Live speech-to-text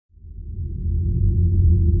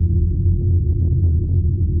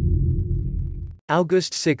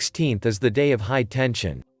August 16th is the day of high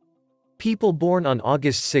tension. People born on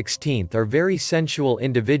August 16th are very sensual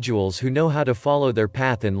individuals who know how to follow their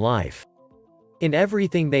path in life. In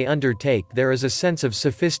everything they undertake there is a sense of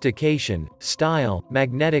sophistication, style,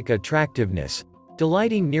 magnetic attractiveness,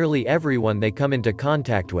 delighting nearly everyone they come into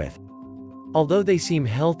contact with. Although they seem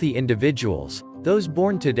healthy individuals, those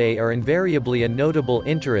born today are invariably a notable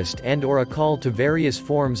interest and/or a call to various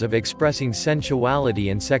forms of expressing sensuality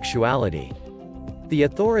and sexuality. The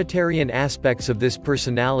authoritarian aspects of this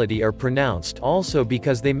personality are pronounced also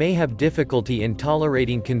because they may have difficulty in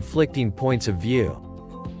tolerating conflicting points of view.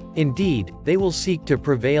 Indeed, they will seek to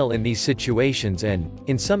prevail in these situations and,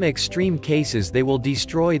 in some extreme cases, they will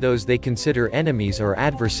destroy those they consider enemies or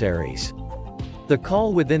adversaries. The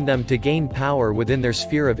call within them to gain power within their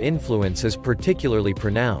sphere of influence is particularly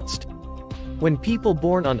pronounced. When people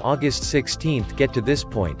born on August 16th get to this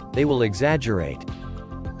point, they will exaggerate.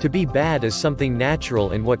 To be bad is something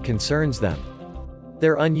natural in what concerns them.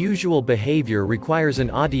 Their unusual behavior requires an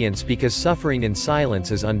audience because suffering in silence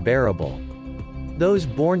is unbearable. Those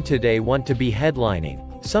born today want to be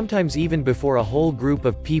headlining, sometimes even before a whole group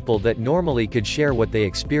of people that normally could share what they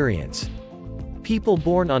experience. People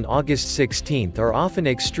born on August 16th are often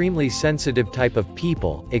extremely sensitive type of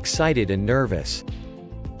people, excited and nervous.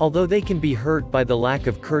 Although they can be hurt by the lack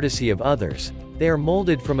of courtesy of others, they are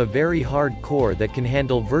molded from a very hard core that can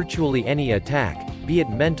handle virtually any attack, be it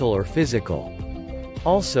mental or physical.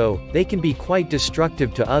 Also, they can be quite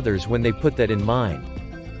destructive to others when they put that in mind.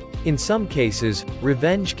 In some cases,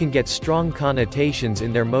 revenge can get strong connotations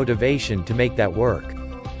in their motivation to make that work.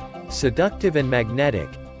 Seductive and magnetic,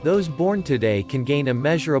 those born today can gain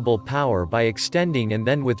immeasurable power by extending and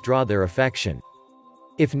then withdraw their affection.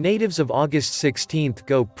 If natives of August 16th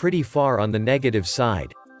go pretty far on the negative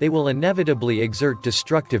side, they will inevitably exert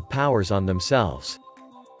destructive powers on themselves.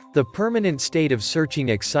 The permanent state of searching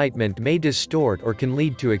excitement may distort or can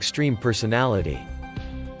lead to extreme personality.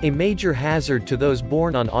 A major hazard to those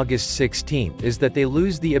born on August 16th is that they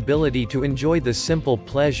lose the ability to enjoy the simple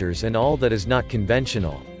pleasures and all that is not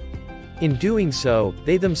conventional. In doing so,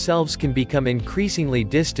 they themselves can become increasingly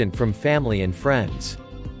distant from family and friends.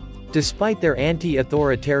 Despite their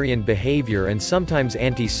anti-authoritarian behavior and sometimes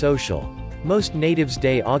antisocial, most natives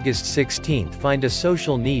day August 16th find a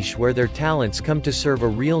social niche where their talents come to serve a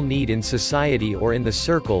real need in society or in the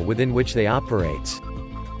circle within which they operate.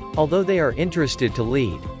 Although they are interested to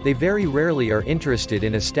lead, they very rarely are interested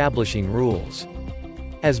in establishing rules.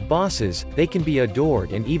 As bosses, they can be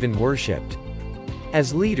adored and even worshipped.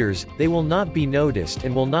 As leaders, they will not be noticed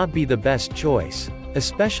and will not be the best choice,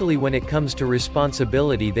 especially when it comes to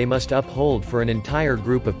responsibility they must uphold for an entire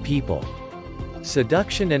group of people.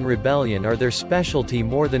 Seduction and rebellion are their specialty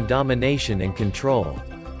more than domination and control.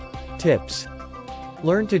 Tips: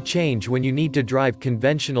 learn to change when you need to drive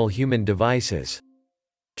conventional human devices.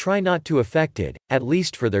 Try not to affect it, at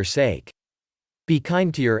least for their sake. Be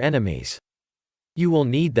kind to your enemies. You will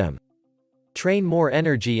need them. Train more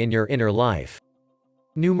energy in your inner life.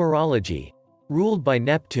 Numerology. Ruled by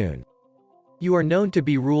Neptune. You are known to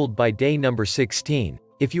be ruled by day number 16,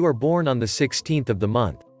 if you are born on the 16th of the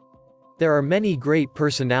month. There are many great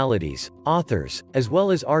personalities, authors, as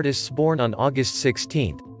well as artists born on August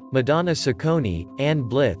 16th, Madonna Saccone, Anne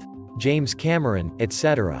Blyth, James Cameron,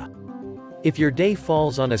 etc. If your day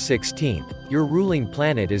falls on a 16th, your ruling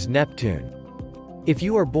planet is Neptune. If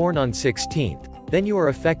you are born on 16th, then you are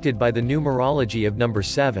affected by the numerology of number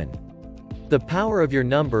 7. The power of your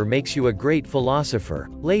number makes you a great philosopher,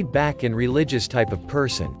 laid back and religious type of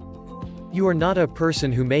person. You are not a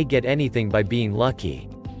person who may get anything by being lucky.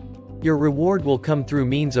 Your reward will come through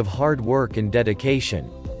means of hard work and dedication.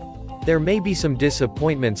 There may be some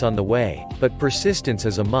disappointments on the way, but persistence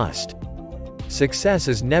is a must. Success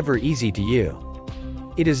is never easy to you.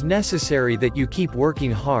 It is necessary that you keep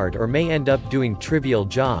working hard or may end up doing trivial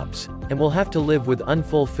jobs, and will have to live with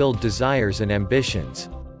unfulfilled desires and ambitions.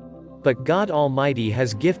 But God Almighty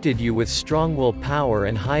has gifted you with strong willpower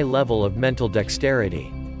and high level of mental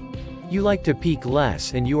dexterity. You like to peak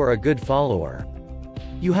less and you are a good follower.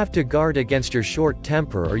 You have to guard against your short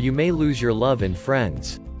temper or you may lose your love and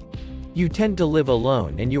friends. You tend to live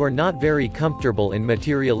alone and you are not very comfortable in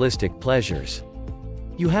materialistic pleasures.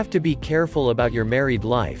 You have to be careful about your married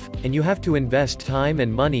life, and you have to invest time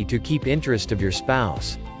and money to keep interest of your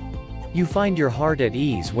spouse. You find your heart at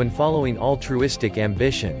ease when following altruistic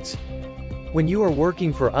ambitions. When you are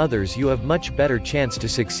working for others you have much better chance to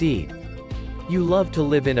succeed. You love to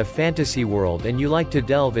live in a fantasy world and you like to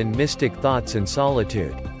delve in mystic thoughts and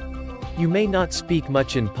solitude. You may not speak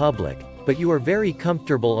much in public, But you are very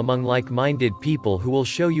comfortable among like-minded people who will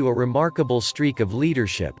show you a remarkable streak of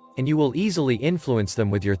leadership, and you will easily influence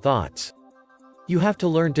them with your thoughts. You have to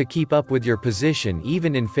learn to keep up with your position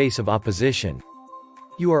even in face of opposition.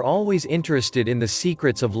 You are always interested in the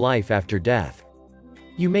secrets of life after death.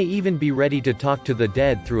 You may even be ready to talk to the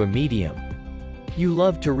dead through a medium. You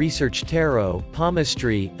love to research tarot,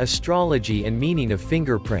 palmistry, astrology and meaning of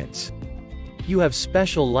fingerprints. You have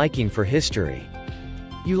special liking for history.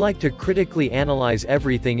 You like to critically analyze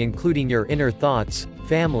everything including your inner thoughts,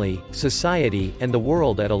 family, society, and the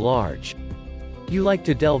world at large. You like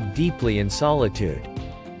to delve deeply in solitude.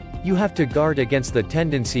 You have to guard against the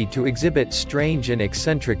tendency to exhibit strange and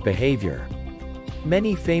eccentric behavior.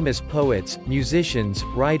 Many famous poets, musicians,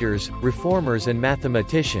 writers, reformers and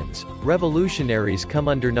mathematicians, revolutionaries come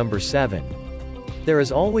under number 7. There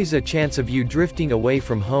is always a chance of you drifting away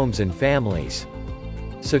from homes and families.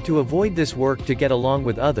 So to avoid this, work to get along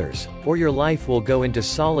with others, or your life will go into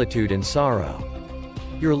solitude and sorrow.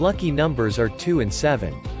 Your lucky numbers are 2 and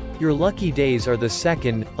 7. Your lucky days are the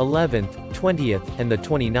 2nd, 11th, 20th, and the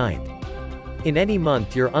 29th. In any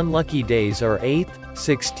month your unlucky days are 8th,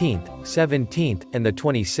 16th, 17th, and the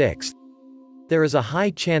 26th. There is a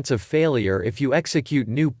high chance of failure if you execute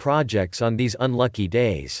new projects on these unlucky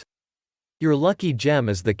days. Your lucky gem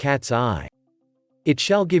is the cat's eye. It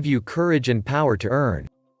shall give you courage and power to earn.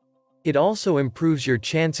 It also improves your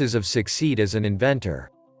chances of succeed as an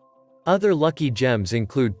inventor. Other lucky gems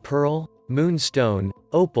include pearl, moonstone,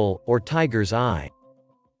 opal, or tiger's eye.